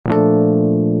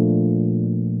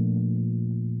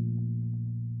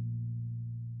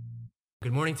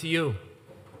morning to you.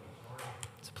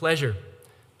 It's a pleasure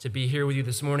to be here with you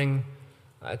this morning.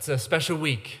 It's a special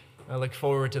week. I look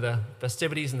forward to the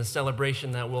festivities and the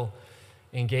celebration that we'll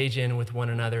engage in with one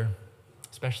another,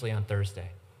 especially on Thursday.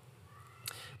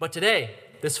 But today,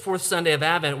 this fourth Sunday of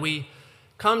Advent, we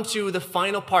come to the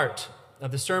final part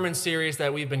of the sermon series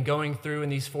that we've been going through in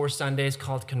these 4 Sundays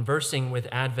called Conversing with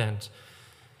Advent.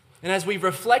 And as we've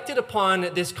reflected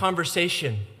upon this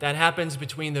conversation that happens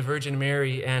between the Virgin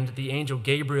Mary and the angel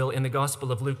Gabriel in the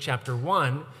Gospel of Luke chapter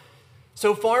 1,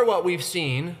 so far what we've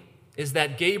seen is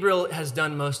that Gabriel has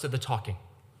done most of the talking.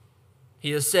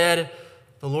 He has said,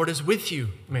 "The Lord is with you,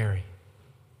 Mary.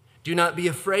 Do not be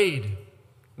afraid,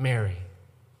 Mary.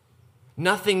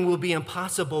 Nothing will be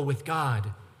impossible with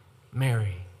God,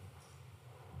 Mary."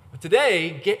 But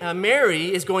today,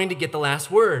 Mary is going to get the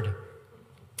last word,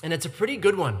 and it's a pretty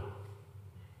good one.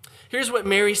 Here's what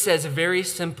Mary says very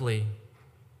simply: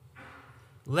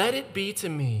 "Let it be to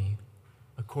me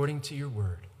according to your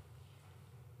word."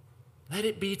 Let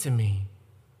it be to me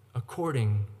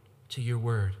according to your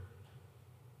word.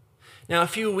 Now, a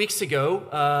few weeks ago,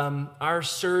 our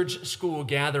Surge School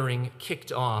gathering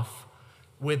kicked off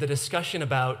with a discussion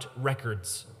about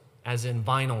records, as in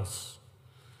vinyls.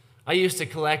 I used to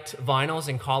collect vinyls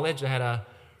in college. I had a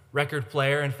record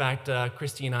player. In fact,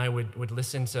 Christy and I would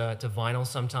listen to vinyl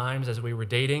sometimes as we were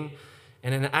dating.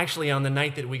 And then actually on the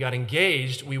night that we got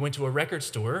engaged, we went to a record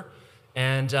store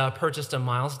and purchased a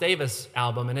Miles Davis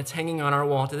album, and it's hanging on our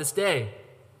wall to this day.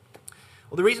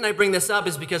 Well, the reason I bring this up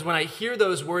is because when I hear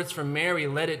those words from Mary,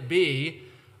 "Let it be,"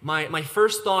 my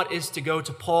first thought is to go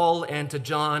to Paul and to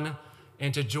John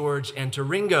and to George and to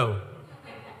Ringo,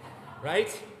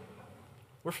 right?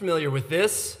 We're familiar with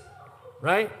this,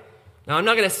 right? Now, I'm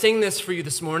not going to sing this for you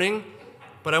this morning,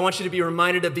 but I want you to be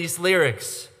reminded of these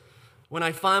lyrics. "When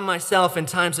I find myself in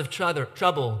times of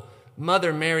trouble,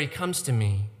 Mother Mary comes to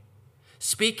me,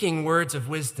 speaking words of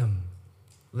wisdom,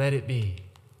 let it be.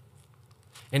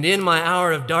 And in my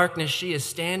hour of darkness, she is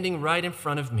standing right in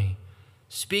front of me,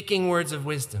 speaking words of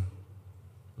wisdom,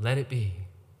 let it be."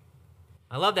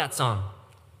 I love that song.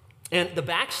 And the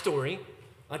backstory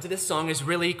to this song is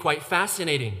really quite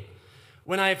fascinating.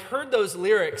 When I've heard those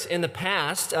lyrics in the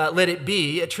past, "Let it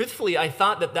be," truthfully, I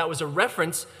thought that was a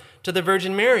reference to the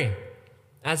Virgin Mary,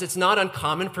 as it's not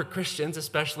uncommon for Christians,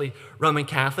 especially Roman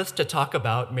Catholics, to talk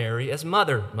about Mary as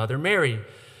Mother Mary.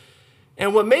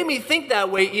 And what made me think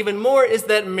that way even more is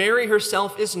that Mary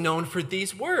herself is known for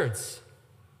these words,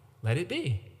 "Let it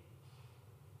be."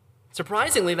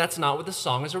 Surprisingly, that's not what the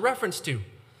song is a reference to.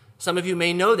 Some of you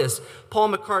may know this. Paul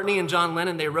McCartney and John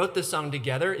Lennon, they wrote this song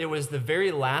together. It was the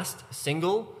very last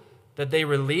single that they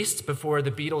released before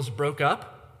the Beatles broke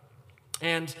up.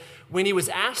 And when he was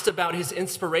asked about his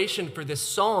inspiration for this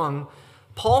song,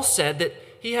 Paul said that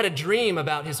he had a dream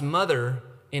about his mother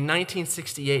in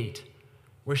 1968,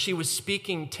 where she was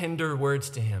speaking tender words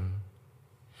to him.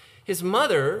 His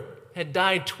mother had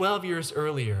died 12 years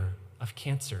earlier of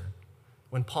cancer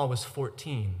when Paul was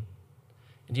 14.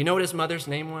 And do you know what his mother's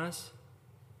name was?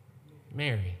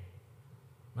 Mary.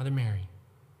 Mother Mary.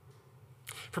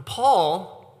 For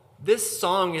Paul, this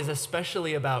song is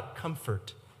especially about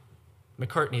comfort.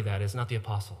 McCartney, that is, not the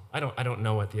apostle. I don't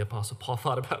know what the apostle Paul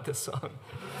thought about this song.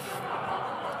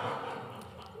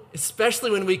 Especially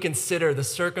when we consider the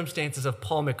circumstances of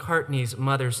Paul McCartney's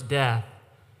mother's death.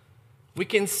 We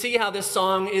can see how this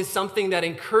song is something that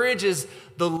encourages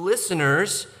the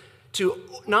listeners to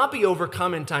not be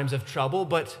overcome in times of trouble,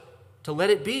 but to let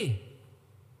it be,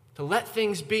 to let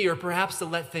things be, or perhaps to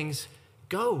let things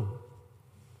go,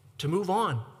 to move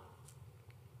on.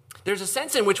 There's a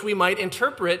sense in which we might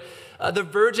interpret the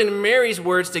Virgin Mary's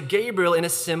words to Gabriel in a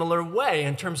similar way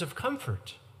in terms of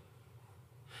comfort.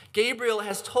 Gabriel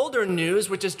has told her news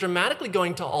which is dramatically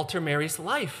going to alter Mary's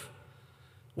life.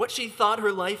 What she thought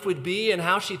her life would be and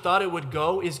how she thought it would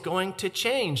go is going to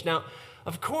change. Now,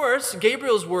 of course,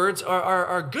 Gabriel's words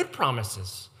are good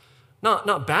promises,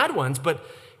 not bad ones, but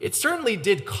it certainly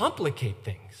did complicate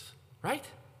things, right?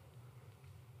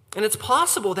 And it's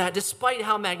possible that despite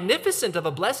how magnificent of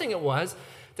a blessing it was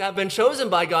to have been chosen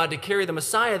by God to carry the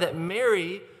Messiah, that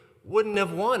Mary wouldn't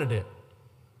have wanted it.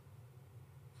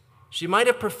 She might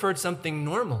have preferred something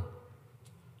normal.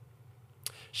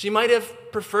 She might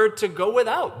have preferred to go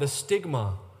without the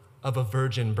stigma of a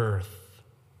virgin birth.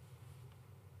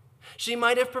 She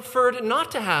might have preferred not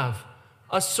to have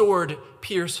a sword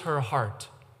pierce her heart,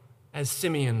 as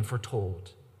Simeon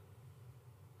foretold.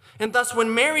 And thus,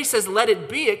 when Mary says, "Let it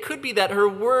be," it could be that her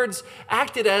words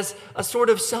acted as a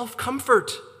sort of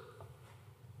self-comfort.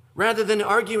 Rather than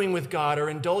arguing with God or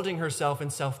indulging herself in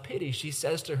self-pity, she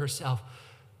says to herself,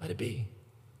 "Let it be."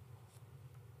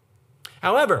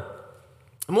 However,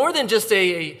 more than just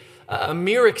a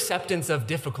mere acceptance of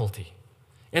difficulty,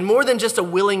 and more than just a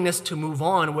willingness to move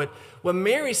on, what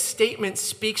Mary's statement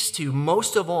speaks to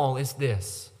most of all is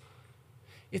this.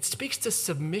 It speaks to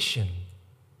submission.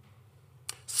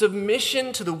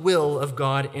 Submission to the will of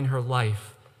God in her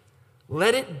life.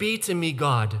 Let it be to me,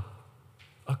 God,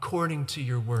 according to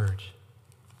your word.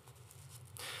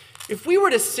 If we were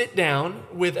to sit down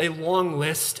with a long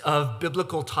list of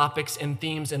biblical topics and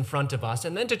themes in front of us,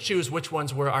 and then to choose which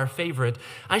ones were our favorite,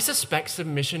 I suspect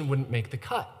submission wouldn't make the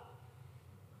cut.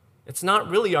 It's not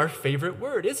really our favorite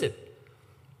word, is it?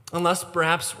 Unless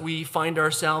perhaps we find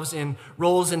ourselves in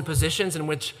roles and positions in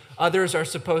which others are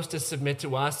supposed to submit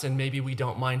to us, and maybe we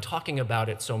don't mind talking about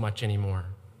it so much anymore.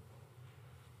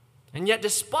 And yet,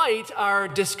 despite our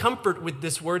discomfort with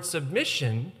this word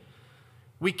submission,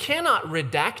 we cannot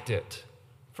redact it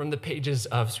from the pages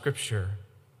of Scripture.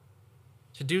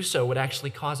 To do so would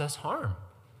actually cause us harm,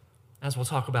 as we'll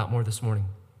talk about more this morning.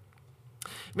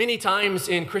 Many times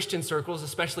in Christian circles,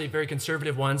 especially very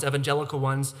conservative ones, evangelical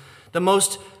ones, the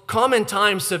most common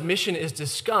time submission is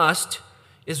discussed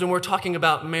is when we're talking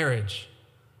about marriage,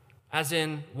 as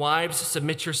in, wives,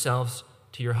 submit yourselves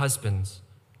to your husbands.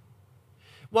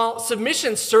 While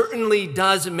submission certainly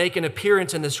does make an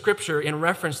appearance in the Scripture in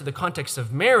reference to the context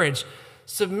of marriage,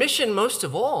 submission, most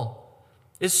of all,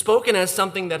 is spoken as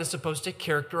something that is supposed to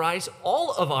characterize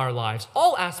all of our lives,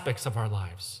 all aspects of our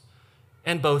lives,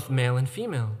 and both male and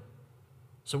female.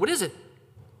 So what is it?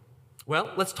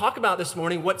 Well, let's talk about this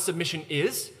morning what submission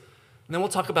is, and then we'll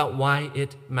talk about why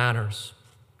it matters.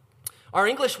 Our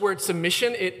English word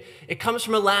submission, it comes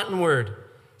from a Latin word,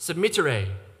 submittere,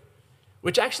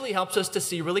 which actually helps us to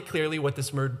see really clearly what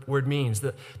this word means.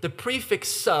 The prefix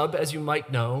sub, as you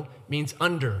might know, means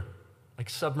under, like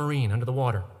submarine, under the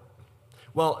water.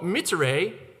 Well,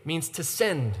 mittere means to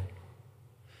send.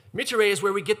 Mittere is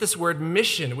where we get this word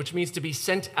mission, which means to be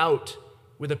sent out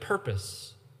with a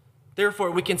purpose.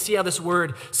 Therefore, we can see how this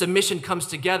word submission comes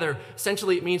together.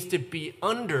 Essentially, it means to be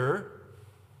under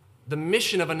the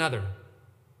mission of another.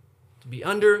 To be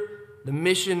under the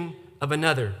mission of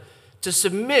another. To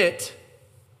submit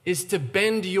is to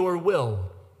bend your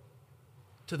will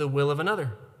to the will of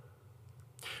another.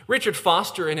 Richard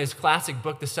Foster, in his classic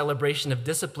book, The Celebration of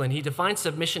Discipline, he defines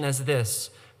submission as this.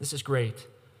 This is great.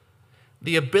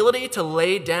 The ability to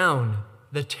lay down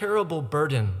the terrible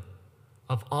burden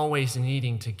of always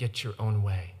needing to get your own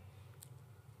way.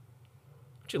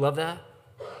 Don't you love that?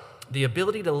 The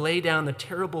ability to lay down the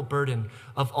terrible burden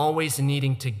of always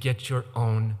needing to get your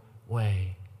own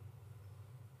way.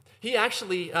 He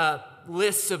actually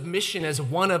lists submission as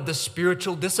one of the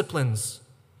spiritual disciplines,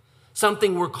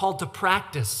 something we're called to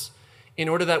practice in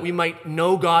order that we might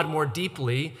know God more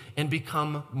deeply and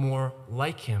become more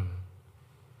like Him.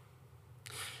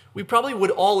 We probably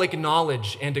would all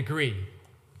acknowledge and agree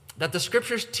that the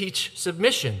Scriptures teach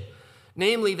submission,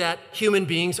 namely that human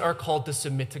beings are called to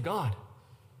submit to God.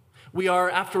 We are,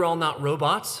 after all, not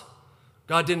robots.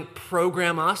 God didn't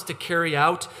program us to carry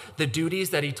out the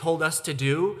duties that He told us to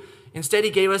do. Instead,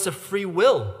 He gave us a free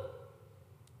will.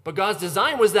 But God's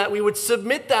design was that we would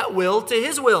submit that will to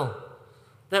His will,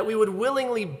 that we would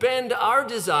willingly bend our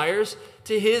desires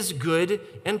to His good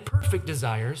and perfect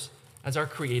desires as our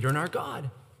Creator and our God.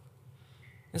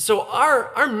 And so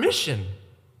our mission,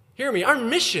 hear me, our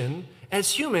mission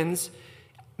as humans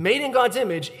made in God's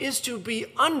image is to be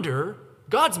under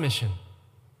God's mission.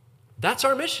 That's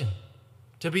our mission,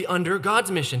 to be under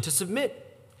God's mission, to submit.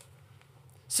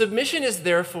 Submission is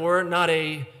therefore not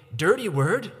a dirty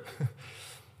word.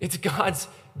 It's God's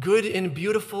good and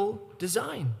beautiful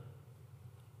design.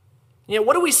 You know,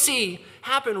 what do we see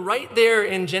happen right there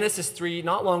in Genesis 3,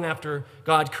 not long after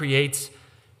God creates?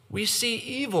 We see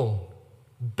evil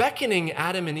beckoning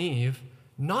Adam and Eve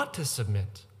not to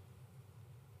submit.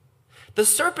 The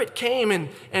serpent came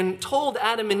and told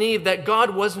Adam and Eve that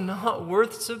God was not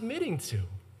worth submitting to.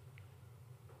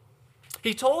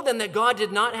 He told them that God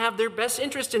did not have their best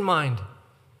interest in mind,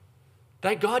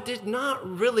 that God did not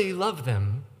really love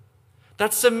them,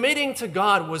 that submitting to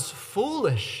God was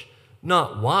foolish,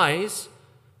 not wise,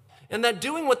 and that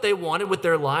doing what they wanted with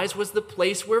their lives was the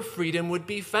place where freedom would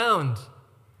be found.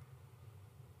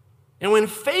 And when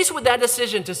faced with that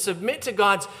decision to submit to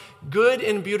God's good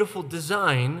and beautiful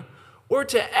design or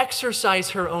to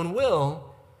exercise her own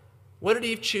will, what did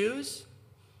Eve choose?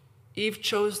 Eve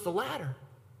chose the latter.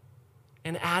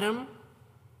 And Adam,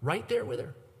 right there with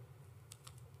her.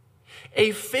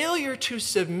 A failure to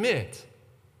submit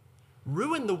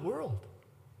ruined the world.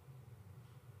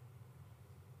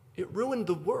 It ruined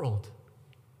the world.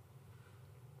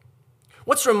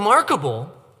 What's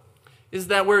remarkable is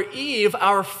that where Eve,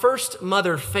 our first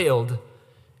mother, failed,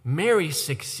 Mary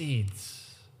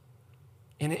succeeds.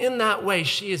 And in that way,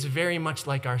 she is very much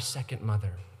like our second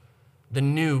mother, the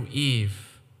new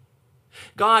Eve.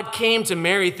 God came to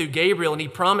Mary through Gabriel, and he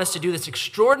promised to do this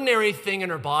extraordinary thing in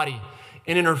her body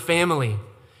and in her family.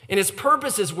 And his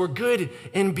purposes were good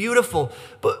and beautiful.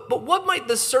 But what might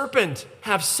the serpent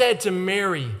have said to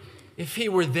Mary if he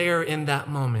were there in that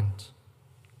moment?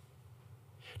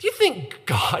 Do you think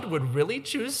God would really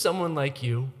choose someone like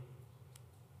you?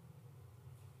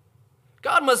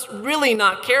 God must really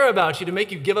not care about you to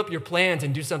make you give up your plans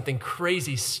and do something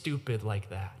crazy stupid like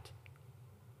that.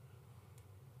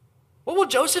 What will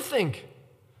Joseph think?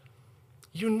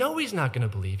 You know he's not going to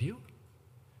believe you.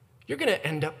 You're going to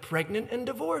end up pregnant and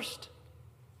divorced.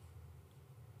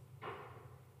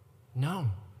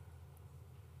 No.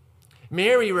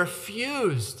 Mary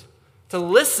refused to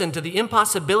listen to the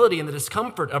impossibility and the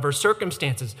discomfort of her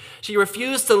circumstances. She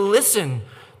refused to listen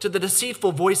to the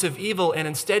deceitful voice of evil, and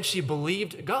instead she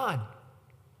believed God.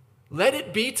 Let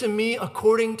it be to me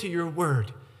according to your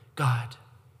word, God.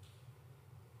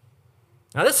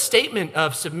 Now, this statement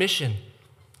of submission,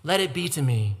 let it be to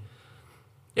me,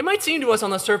 it might seem to us on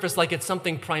the surface like it's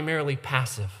something primarily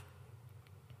passive.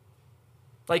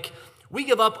 Like we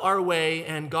give up our way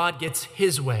and God gets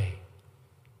his way.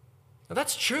 Now,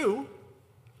 that's true,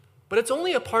 but it's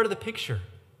only a part of the picture.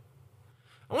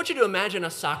 I want you to imagine a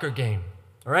soccer game,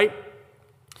 all right?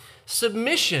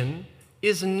 Submission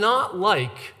is not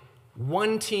like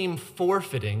one team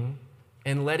forfeiting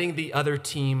and letting the other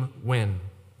team win.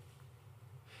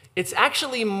 It's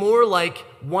actually more like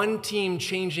one team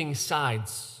changing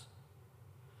sides.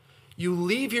 You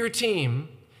leave your team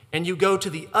and you go to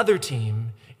the other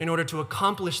team in order to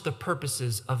accomplish the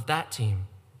purposes of that team.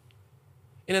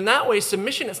 And in that way,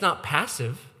 submission is not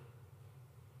passive,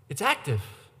 it's active.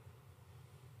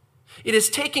 It is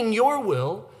taking your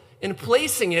will and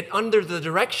placing it under the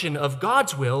direction of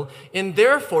God's will, and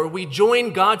therefore we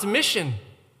join God's mission.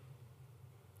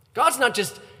 God's not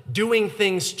just doing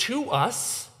things to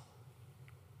us,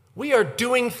 we are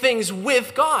doing things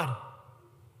with God.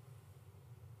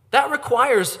 That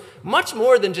requires much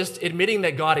more than just admitting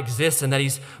that God exists and that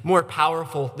he's more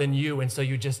powerful than you, and so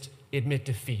you just admit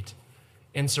defeat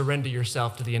and surrender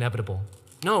yourself to the inevitable.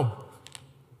 No.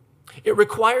 It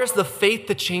requires the faith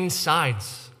to change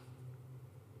sides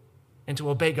and to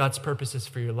obey God's purposes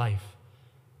for your life.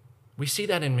 We see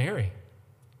that in Mary.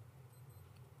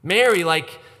 Mary,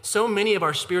 like so many of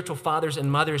our spiritual fathers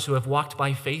and mothers who have walked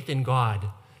by faith in God,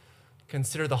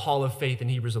 consider the hall of faith in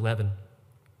Hebrews 11.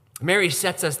 Mary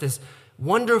sets us this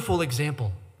wonderful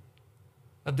example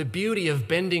of the beauty of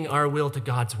bending our will to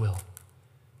God's will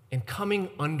and coming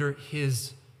under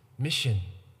his mission.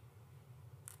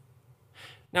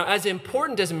 Now, as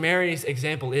important as Mary's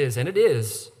example is, and it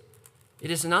is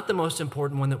not the most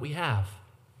important one that we have.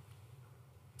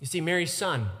 You see, Mary's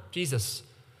son, Jesus,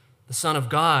 the Son of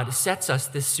God, sets us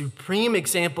this supreme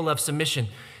example of submission.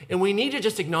 And we need to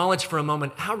just acknowledge for a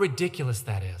moment how ridiculous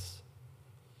that is.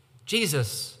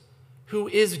 Jesus, who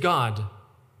is God,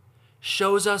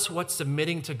 shows us what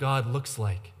submitting to God looks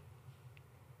like.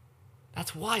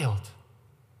 That's wild.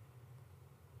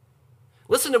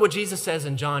 Listen to what Jesus says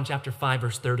in John chapter 5,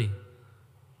 verse 30.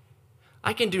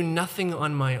 I can do nothing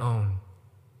on my own.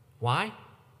 Why?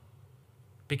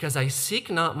 Because I seek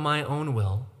not my own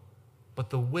will, but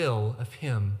the will of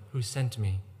him who sent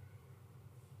me.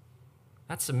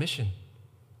 That's submission.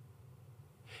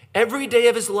 Every day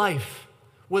of his life,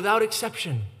 without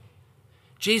exception,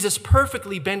 Jesus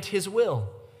perfectly bent his will,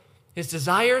 his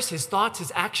desires, his thoughts,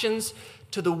 his actions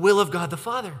to the will of God the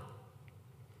Father.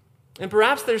 And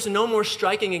perhaps there's no more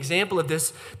striking example of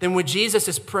this than when Jesus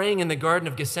is praying in the Garden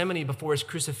of Gethsemane before his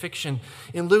crucifixion.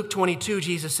 In Luke 22,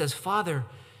 Jesus says, Father,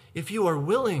 if you are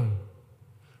willing,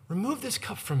 remove this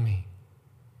cup from me.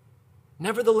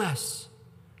 Nevertheless,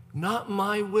 not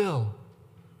my will,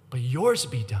 but yours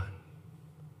be done.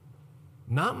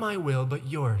 Not my will,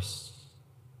 but yours.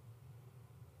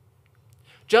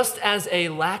 Just as a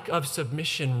lack of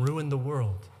submission ruined the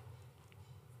world,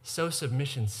 so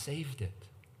submission saved it.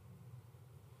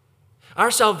 Our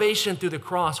salvation through the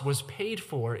cross was paid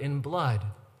for in blood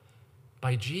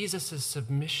by Jesus'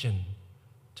 submission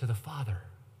to the Father.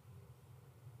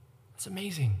 That's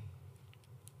amazing.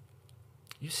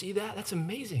 You see that? That's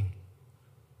amazing.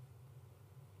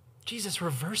 Jesus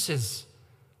reverses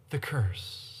the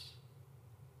curse.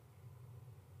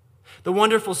 The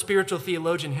wonderful spiritual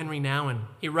theologian Henry Nouwen,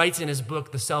 he writes in his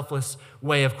book, The Selfless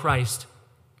Way of Christ,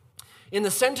 in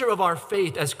the center of our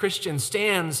faith as Christians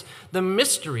stands the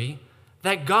mystery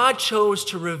that God chose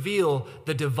to reveal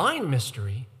the divine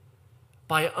mystery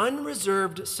by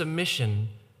unreserved submission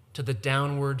to the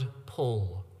downward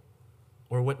pull,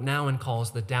 or what Nouwen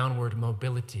calls the downward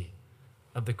mobility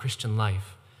of the Christian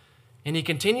life. And he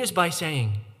continues by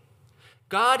saying,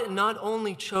 God not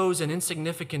only chose an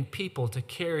insignificant people to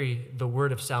carry the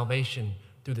word of salvation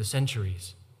through the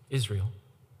centuries, Israel.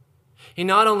 He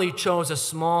not only chose a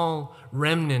small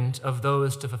remnant of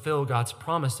those to fulfill God's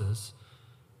promises,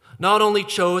 not only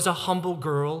chose a humble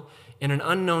girl in an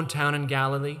unknown town in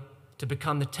Galilee to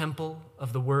become the temple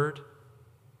of the word,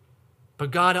 but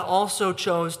God also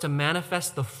chose to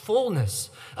manifest the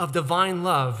fullness of divine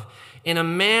love in a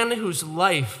man whose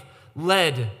life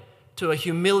led to a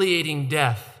humiliating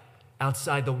death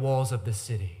outside the walls of the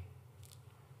city.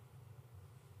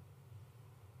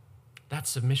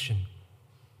 That's submission.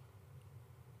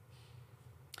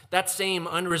 That same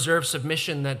unreserved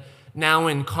submission that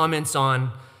Nouwen comments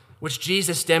on, which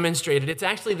Jesus demonstrated, it's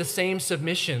actually the same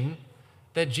submission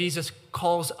that Jesus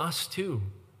calls us to.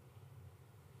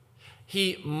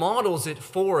 He models it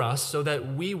for us so that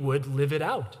we would live it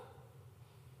out.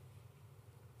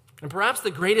 And perhaps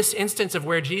the greatest instance of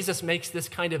where Jesus makes this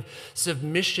kind of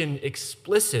submission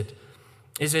explicit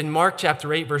is in Mark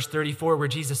chapter 8, verse 34, where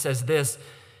Jesus says this,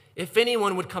 "If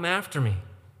anyone would come after me,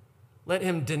 let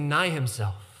him deny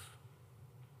himself,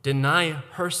 deny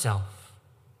herself,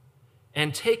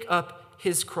 and take up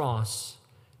his cross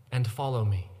and follow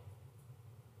me.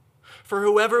 For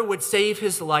whoever would save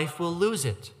his life will lose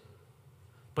it,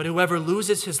 but whoever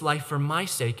loses his life for my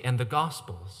sake and the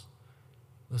gospel's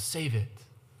will save it."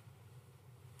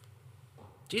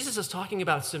 Jesus is talking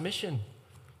about submission.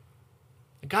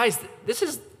 Guys, this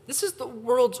is the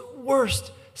world's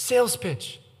worst sales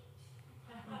pitch.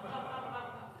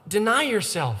 Deny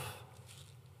yourself.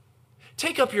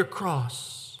 Take up your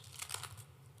cross.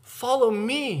 Follow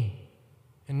me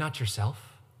and not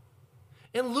yourself.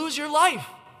 And lose your life.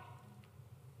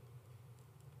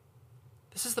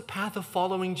 This is the path of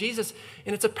following Jesus,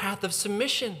 and it's a path of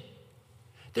submission.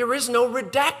 There is no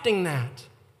redacting that.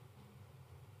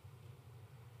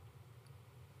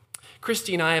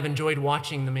 Christy and I have enjoyed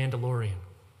watching The Mandalorian,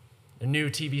 a new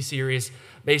TV series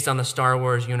based on the Star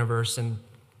Wars universe. And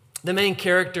the main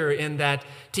character in that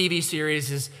TV series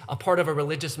is a part of a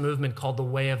religious movement called the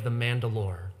Way of the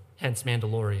Mandalore, hence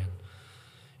Mandalorian.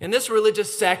 And this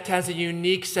religious sect has a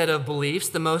unique set of beliefs,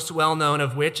 the most well-known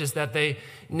of which is that they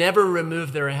never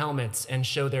remove their helmets and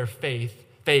show their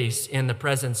face in the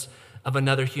presence of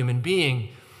another human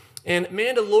being. And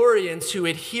Mandalorians who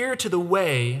adhere to the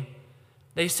way,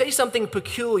 they say something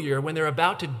peculiar when they're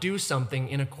about to do something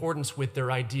in accordance with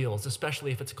their ideals,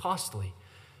 especially if it's costly.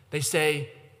 They say,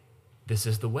 "This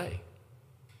is the way.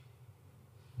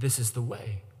 This is the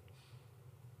way."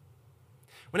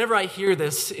 Whenever I hear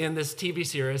this in this TV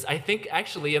series, I think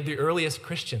actually of the earliest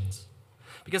Christians.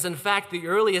 Because in fact, the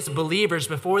earliest believers,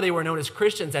 before they were known as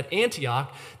Christians at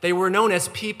Antioch, they were known as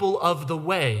people of the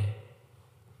way.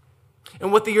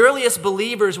 And what the earliest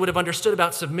believers would have understood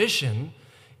about submission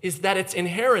is that it's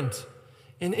inherent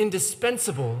and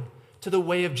indispensable to the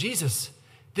way of Jesus.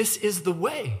 This is the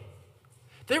way.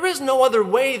 There is no other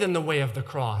way than the way of the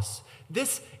cross.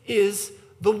 This is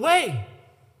the way.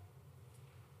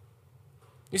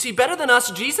 You see, better than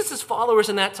us, Jesus' followers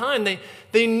in that time,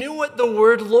 they knew what the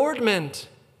word Lord meant.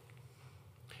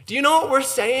 Do you know what we're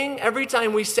saying every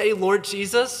time we say Lord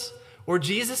Jesus or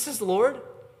Jesus is Lord?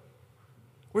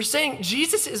 We're saying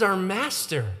Jesus is our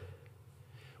master.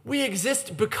 We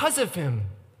exist because of him.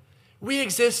 We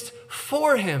exist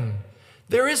for him.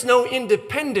 There is no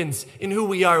independence in who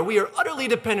we are. We are utterly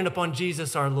dependent upon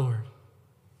Jesus our Lord.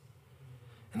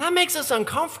 And that makes us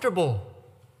uncomfortable.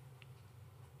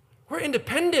 We're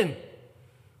independent.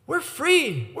 We're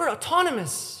free. We're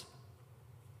autonomous.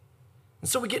 And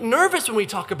so we get nervous when we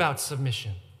talk about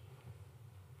submission.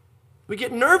 We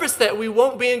get nervous that we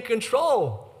won't be in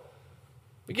control.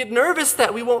 We get nervous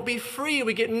that we won't be free.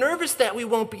 We get nervous that we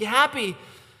won't be happy.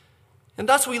 And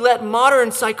thus we let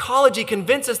modern psychology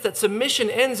convince us that submission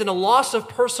ends in a loss of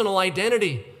personal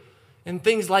identity and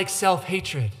things like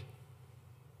self-hatred.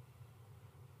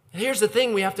 And here's the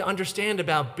thing we have to understand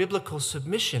about biblical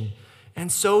submission,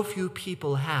 and so few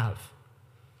people have.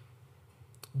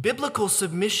 Biblical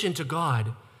submission to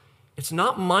God, it's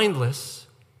not mindless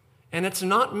and it's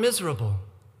not miserable.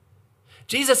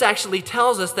 Jesus actually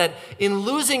tells us that in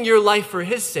losing your life for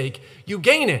his sake, you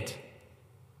gain it.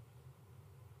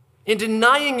 In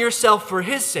denying yourself for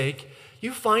his sake,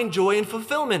 you find joy and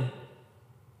fulfillment.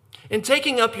 In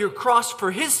taking up your cross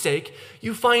for his sake,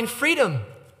 you find freedom.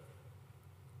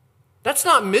 That's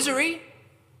not misery.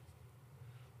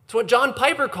 It's what John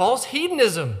Piper calls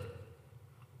hedonism.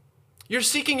 You're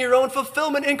seeking your own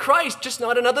fulfillment in Christ, just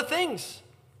not in other things.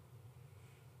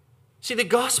 See, the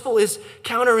gospel is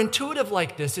counterintuitive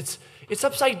like this. It's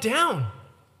upside down.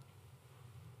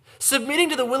 Submitting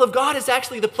to the will of God is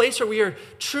actually the place where we are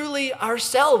truly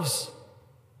ourselves.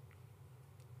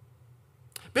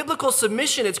 Biblical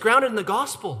submission, it's grounded in the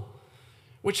gospel,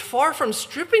 which far from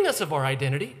stripping us of our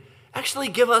identity, actually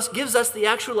gives us the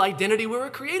actual identity we were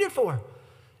created for.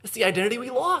 It's the identity we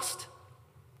lost.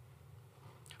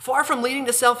 Far from leading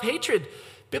to self-hatred,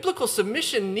 biblical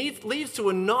submission leads to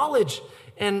a knowledge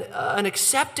and an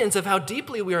acceptance of how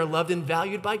deeply we are loved and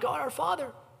valued by God our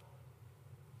Father.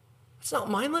 It's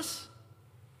not mindless.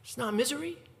 It's not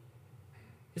misery.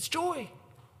 It's joy.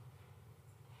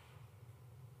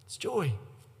 It's joy.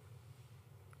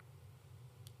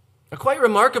 Now, quite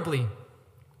remarkably,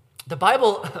 the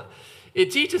Bible, it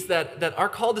teaches that our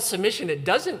call to submission, it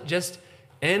doesn't just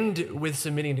end with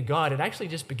submitting to God. It actually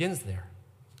just begins there.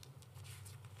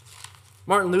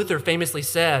 Martin Luther famously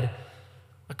said,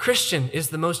 "A Christian is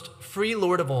the most free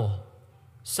Lord of all,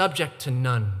 subject to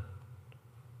none.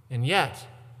 And yet,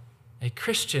 a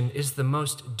Christian is the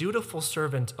most dutiful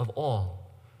servant of all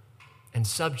and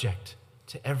subject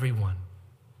to everyone."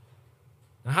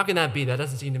 Now, how can that be? That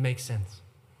doesn't seem to make sense.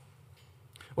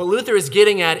 What Luther is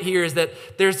getting at here is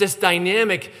that there's this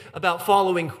dynamic about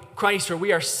following Christ where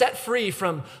we are set free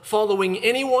from following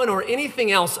anyone or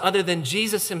anything else other than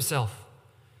Jesus himself.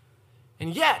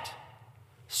 And yet,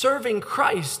 serving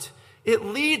Christ, it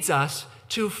leads us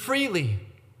to freely,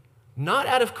 not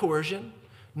out of coercion,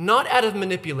 not out of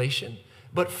manipulation,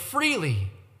 but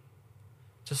freely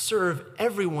to serve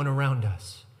everyone around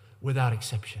us without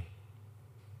exception.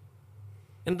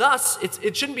 And thus,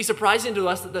 it shouldn't be surprising to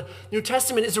us that the New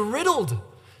Testament is riddled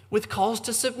with calls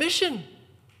to submission.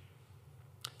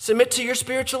 Submit to your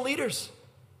spiritual leaders.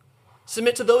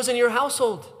 Submit to those in your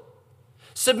household.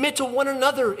 Submit to one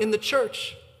another in the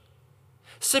church.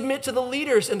 Submit to the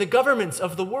leaders and the governments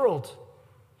of the world.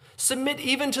 Submit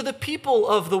even to the people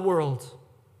of the world.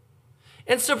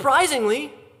 And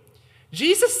surprisingly,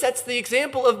 Jesus sets the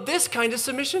example of this kind of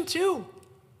submission too.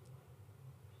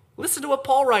 Listen to what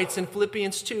Paul writes in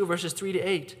Philippians 2, verses 3 to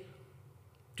 8.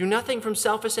 "Do nothing from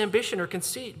selfish ambition or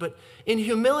conceit, but in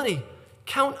humility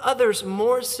count others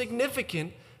more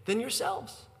significant than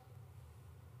yourselves.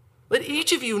 Let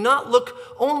each of you not look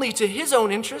only to his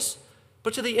own interests,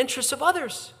 but to the interests of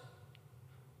others.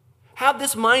 Have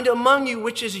this mind among you,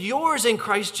 which is yours in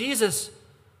Christ Jesus,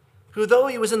 who, though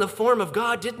he was in the form of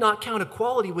God, did not count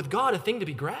equality with God a thing to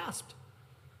be grasped.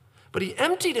 But he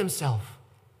emptied himself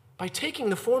by taking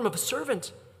the form of a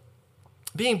servant.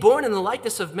 Being born in the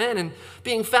likeness of men and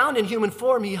being found in human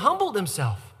form, he humbled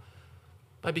himself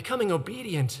by becoming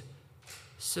obedient,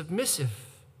 submissive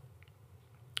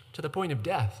to the point of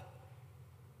death,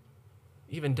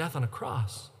 even death on a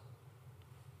cross."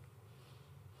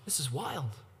 This is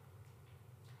wild.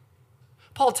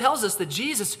 Paul tells us that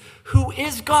Jesus, who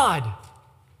is God,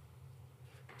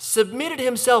 submitted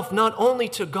himself not only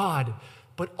to God,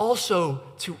 but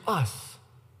also to us.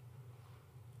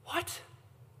 What?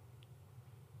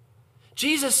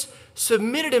 Jesus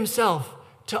submitted himself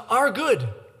to our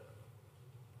good.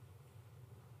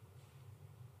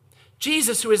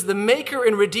 Jesus, who is the maker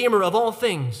and redeemer of all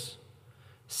things,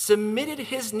 submitted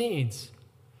his needs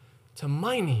to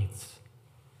my needs.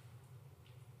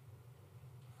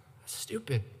 That's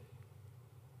stupid.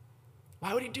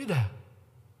 Why would he do that?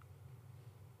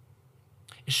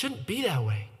 It shouldn't be that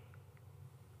way.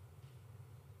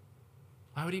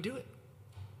 Why would he do it?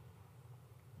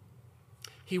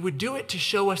 He would do it to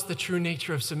show us the true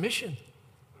nature of submission.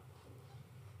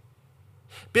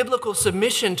 Biblical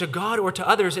submission to God or to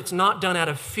others, it's not done out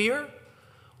of fear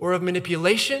or of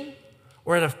manipulation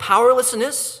or out of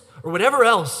powerlessness or whatever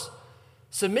else.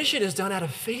 Submission is done out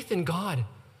of faith in God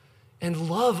and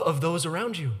love of those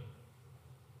around you.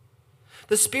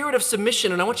 The spirit of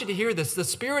submission, and I want you to hear this, the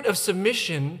spirit of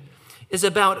submission is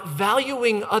about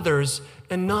valuing others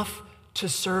enough to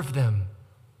serve them.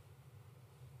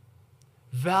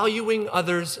 Valuing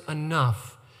others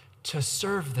enough to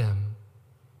serve them.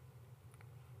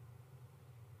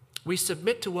 We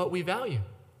submit to what we value.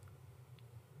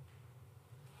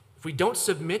 If we don't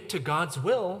submit to God's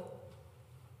will,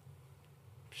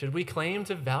 should we claim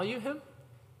to value him?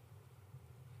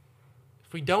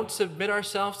 If we don't submit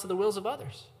ourselves to the wills of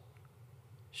others,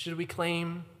 should we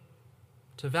claim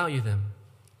to value them?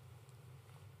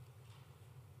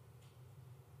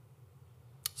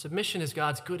 Submission is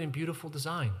God's good and beautiful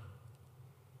design.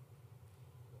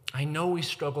 I know we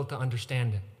struggle to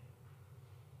understand it,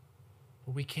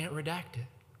 but we can't redact it.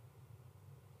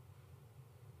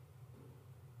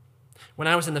 When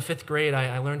I was in the 5th grade,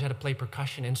 I learned how to play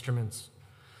percussion instruments,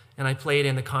 and I played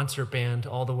in the concert band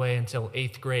all the way until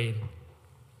 8th grade.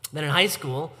 Then in high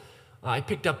school, I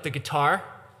picked up the guitar,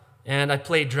 and I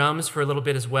played drums for a little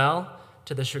bit as well,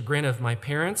 to the chagrin of my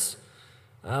parents.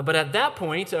 But at that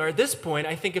point, or at this point,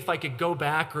 I think if I could go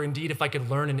back, or indeed if I could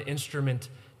learn an instrument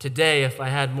today, if I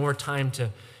had more time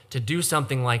to do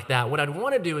something like that, what I'd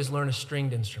want to do is learn a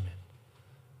stringed instrument.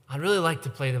 I'd really like to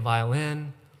play the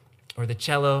violin or the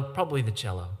cello, probably the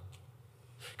cello.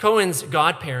 Cohen's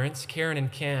godparents, Karen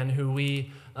and Ken, who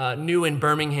we knew in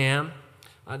Birmingham,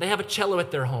 they have a cello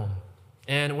at their home.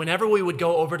 And whenever we would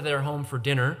go over to their home for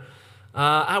dinner,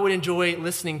 I would enjoy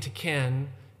listening to Ken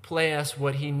play us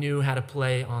what he knew how to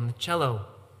play on the cello.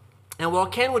 And while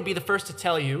Ken would be the first to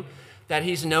tell you that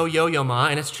he's no Yo-Yo Ma,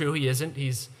 and it's true, he isn't,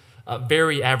 he's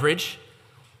very average,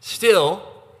 still,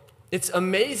 it's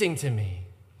amazing to me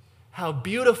how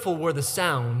beautiful were the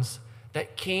sounds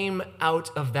that came out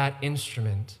of that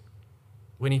instrument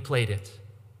when he played it.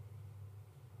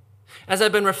 As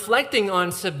I've been reflecting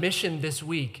on submission this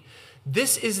week,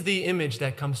 this is the image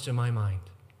that comes to my mind.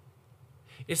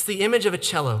 It's the image of a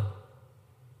cello.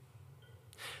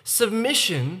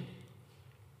 Submission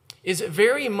is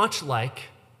very much like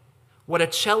what a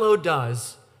cello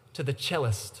does to the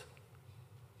cellist.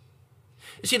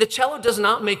 You see, the cello does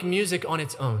not make music on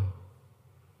its own.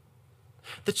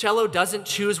 The cello doesn't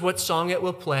choose what song it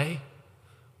will play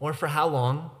or for how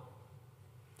long.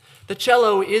 The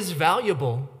cello is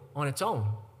valuable on its own,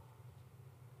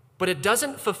 but it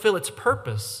doesn't fulfill its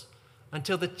purpose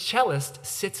until the cellist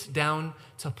sits down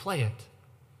to play it.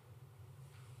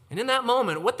 And in that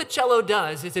moment, what the cello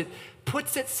does is it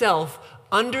puts itself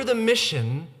under the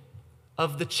mission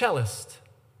of the cellist.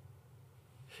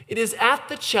 It is at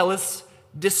the cellist's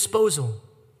disposal.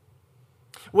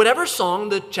 Whatever song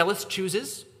the cellist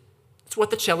chooses, it's what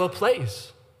the cello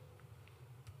plays.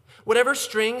 Whatever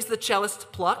strings the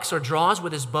cellist plucks or draws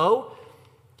with his bow,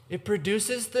 it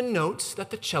produces the notes that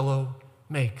the cello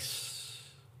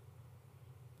makes.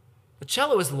 The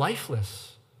cello is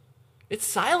lifeless. It's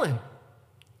silent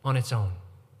on its own.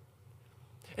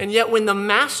 And yet when the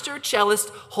master cellist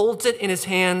holds it in his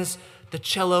hands, the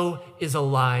cello is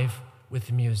alive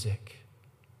with music.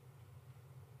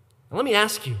 Now, let me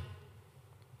ask you,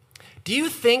 do you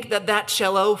think that that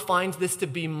cello finds this to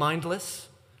be mindless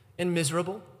and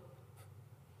miserable?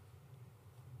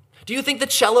 Do you think the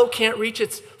cello can't reach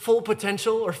its full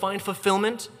potential or find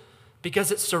fulfillment because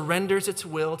it surrenders its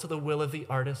will to the will of the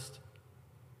artist?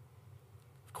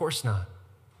 Of course not.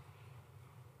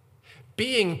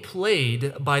 Being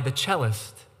played by the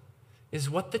cellist is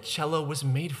what the cello was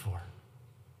made for.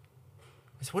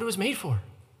 It's what it was made for.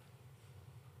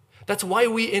 That's why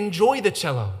we enjoy the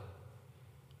cello.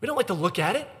 We don't like to look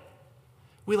at it.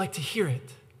 We like to hear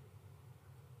it.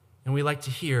 And we like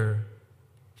to hear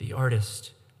the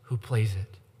artist who plays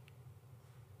it.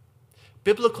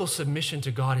 Biblical submission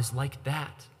to God is like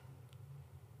that.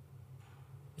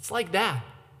 It's like that.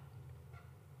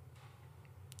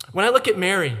 When I look at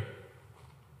Mary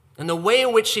and the way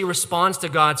in which she responds to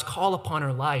God's call upon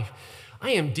her life,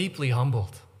 I am deeply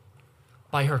humbled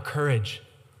by her courage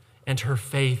and her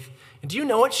faith. And do you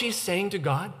know what she's saying to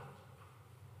God?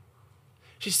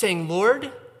 She's saying,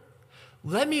 Lord,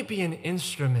 let me be an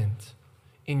instrument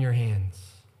in your hands.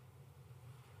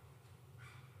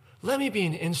 Let me be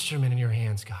an instrument in your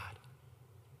hands, God.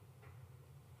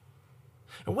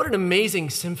 And what an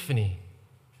amazing symphony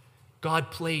God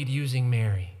played using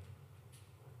Mary.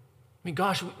 I mean,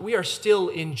 gosh, we are still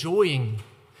enjoying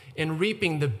and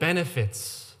reaping the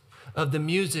benefits of the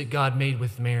music God made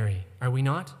with Mary, are we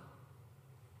not?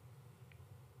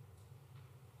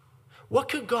 What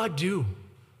could God do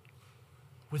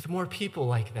with more people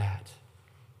like that?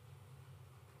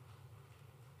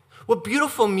 What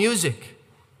beautiful music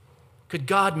could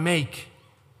God make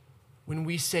when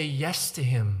we say yes to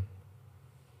him,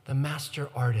 the master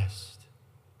artist?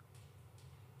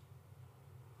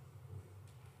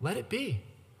 Let it be.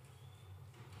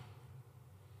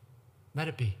 Let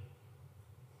it be.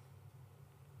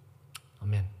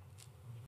 Amen.